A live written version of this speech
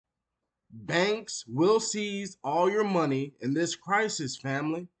Banks will seize all your money in this crisis,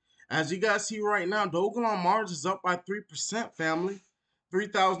 family. As you guys see right now, Dogelon Mars is up by 3%, family.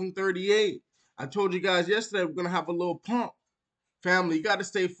 3,038. I told you guys yesterday we're going to have a little pump. Family, you got to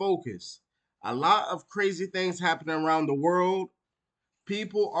stay focused. A lot of crazy things happening around the world.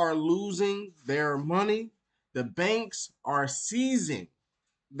 People are losing their money. The banks are seizing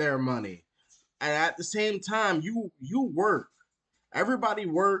their money. And at the same time, you work. Everybody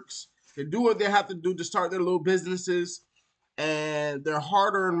works. They do what they have to do to start their little businesses, and their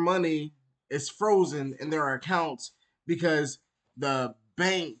hard-earned money is frozen in their accounts because the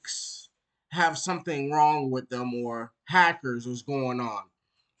banks have something wrong with them or hackers is going on.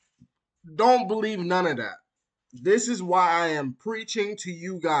 Don't believe none of that. This is why I am preaching to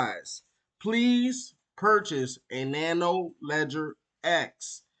you guys. Please purchase a Nano Ledger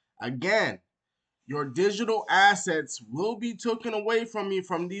X. Again, your digital assets will be taken away from you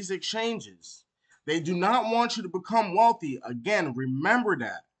from these exchanges. They do not want you to become wealthy. Again, remember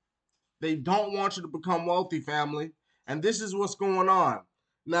that. They don't want you to become wealthy, family. And this is what's going on.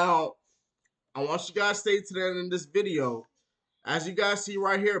 Now, I want you guys to stay to the end of this video. As you guys see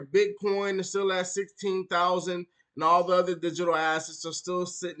right here, Bitcoin is still at 16,000 and all the other digital assets are still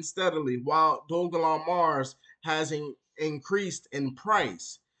sitting steadily while Dogelon Mars has increased in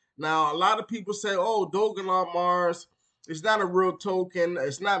price. Now, a lot of people say, oh, Dogelon Mars is not a real token.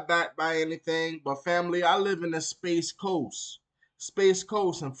 It's not backed by anything. But family, I live in the Space Coast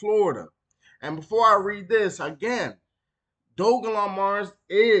in Florida. And before I read this, again, Dogelon Mars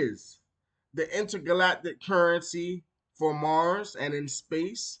is the intergalactic currency for Mars and in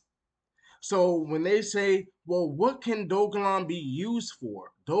space. So when they say, well, what can Dogelon be used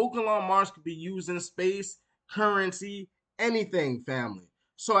for? Dogelon Mars could be used in space, currency, anything, family.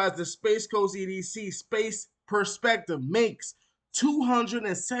 So as the Space Coast EDC Space Perspective makes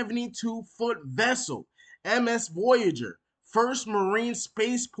 272-foot vessel, MS Voyager, first marine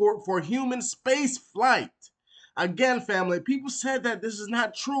spaceport for human space flight. Again, family, people said that this is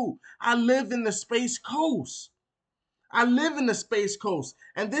not true. I live in the Space Coast. I live in the Space Coast.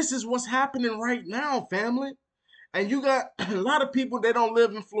 And this is what's happening right now, family. And you got a lot of people, they don't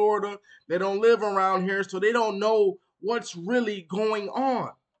live in Florida. They don't live around here, so they don't know what's really going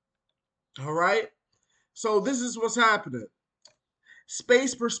on. All right? So this is what's happening.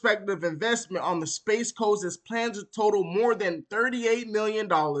 Space Perspective investment on the Space Coast is planned to total more than $38 million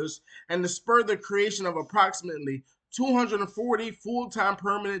and to spur the creation of approximately 240 full-time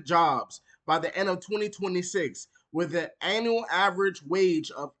permanent jobs by the end of 2026, with an annual average wage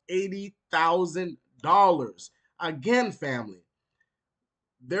of $80,000. Again, family,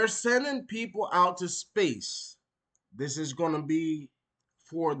 they're sending people out to space. This is going to be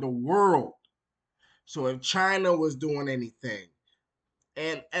for the world. So if China was doing anything,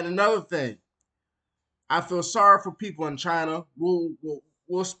 and another thing, I feel sorry for people in China.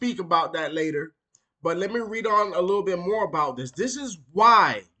 We'll speak about that later. But let me read on a little bit more about this. This is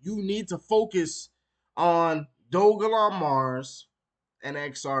why you need to focus on Dogelon Mars and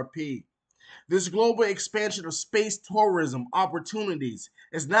XRP. This global expansion of space tourism opportunities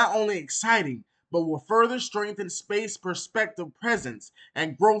is not only exciting, but will further strengthen Space Perspective presence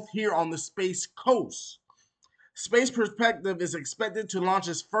and growth here on the Space Coast. Space Perspective is expected to launch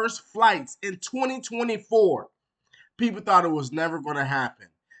its first flights in 2024. People thought it was never going to happen.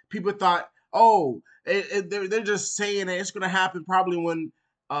 People thought, oh, they're just saying it. It's going to happen probably when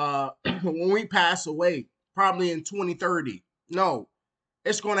when we pass away, probably in 2030. No,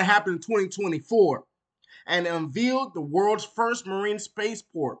 it's going to happen in 2024. And unveiled the world's first marine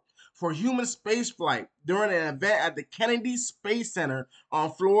spaceport for human spaceflight during an event at the Kennedy Space Center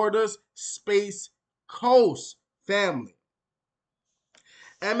on Florida's Space Coast, family.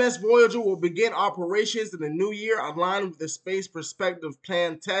 MS Voyager will begin operations in the new year, aligned with the Space Perspective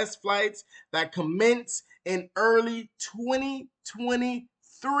planned test flights that commence in early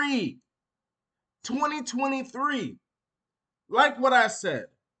 2023. 2023. Like what I said,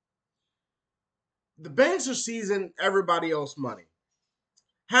 the banks are seizing everybody else's money.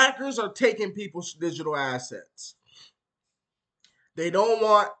 Hackers are taking people's digital assets. They don't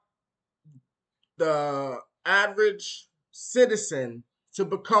want the average citizen to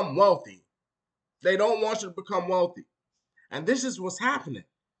become wealthy. They don't want you to become wealthy. And this is what's happening.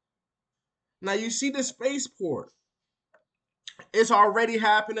 Now you see the spaceport. It's already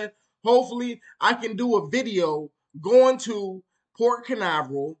happening. Hopefully, I can do a video going to Port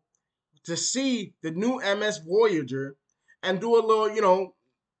Canaveral to see the new MS Voyager and do a little,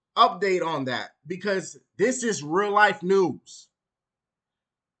 update on that because this is real life news.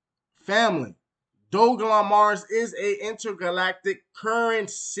 Family, Dogelon Mars is a intergalactic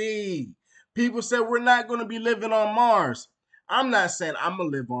currency. People said we're not going to be living on Mars. I'm not saying I'm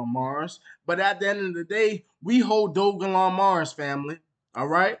going to live on Mars, but at the end of the day, we hold Dogelon Mars, family. All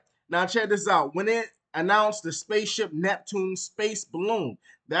right? Now, check this out. When it announced the spaceship Neptune space balloon,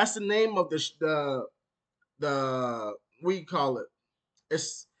 that's the name of the we call it.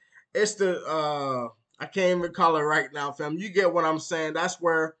 It's it's the I can't even call it right now, fam. You get what I'm saying? That's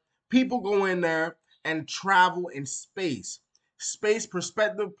where people go in there and travel in space. Space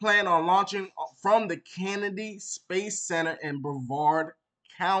Perspective plan on launching from the Kennedy Space Center in Brevard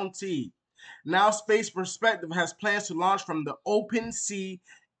County. Now, Space Perspective has plans to launch from the open sea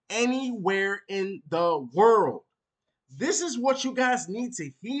anywhere in the world. This is what you guys need to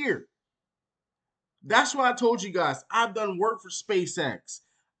hear. That's why I told you guys I've done work for SpaceX.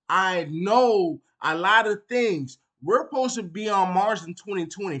 I know a lot of things. We're supposed to be on Mars in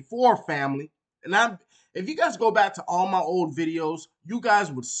 2024, family. And if you guys go back to all my old videos, you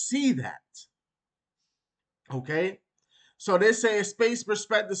guys would see that. Okay? So they say a Space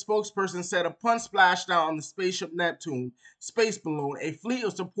Perspective spokesperson said upon splashdown on the spaceship Neptune space balloon, a fleet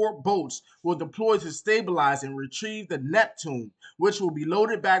of support boats will deploy to stabilize and retrieve the Neptune, which will be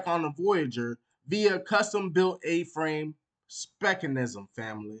loaded back on the Voyager via custom-built A-frame mechanism,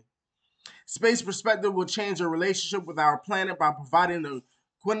 family. Space Perspective will change our relationship with our planet by providing the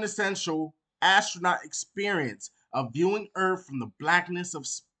quintessential astronaut experience of viewing Earth from the blackness of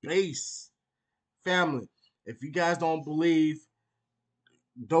space. Family, if you guys don't believe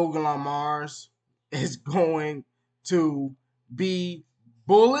Dogelon Mars is going to be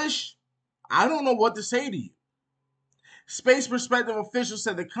bullish, I don't know what to say to you. Space Perspective officials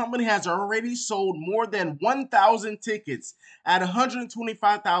said the company has already sold more than 1,000 tickets at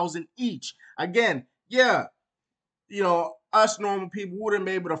 125,000 each. Again, yeah, us normal people wouldn't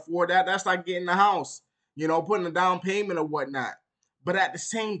be able to afford that. That's like getting a house, putting a down payment or whatnot. But at the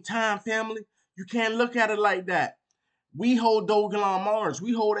same time, family, you can't look at it like that. We hold Dogelon Mars.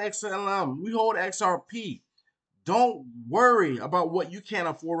 We hold XLM. We hold XRP. Don't worry about what you can't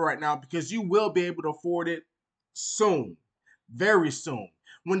afford right now because you will be able to afford it soon. Very soon.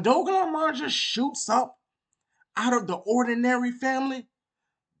 When Dogelon Mars just shoots up out of the ordinary, family,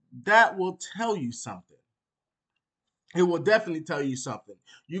 that will tell you something. It will definitely tell you something.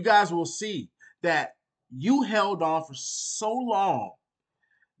 You guys will see that you held on for so long,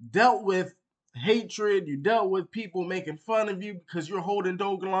 dealt with hatred, you dealt with people making fun of you because you're holding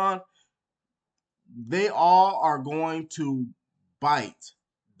Dogelon. They all are going to bite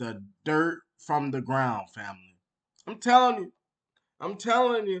the dirt from the ground, family. I'm telling you. I'm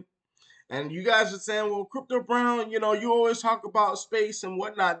telling you. And you guys are saying, well, Crypto Brown, you always talk about space and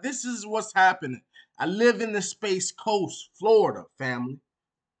whatnot. This is what's happening. I live in the Space Coast, Florida, family.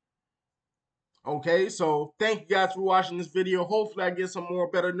 Okay, so thank you guys for watching this video. Hopefully I get some more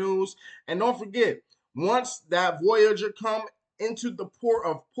better news. And don't forget, once that Voyager come into the port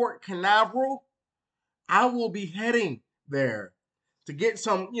of Port Canaveral, I will be heading there to get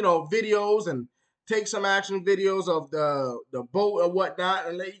some, videos and take some action videos of the boat and whatnot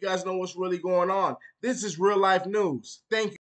and let you guys know what's really going on. This is real life news. Thank you.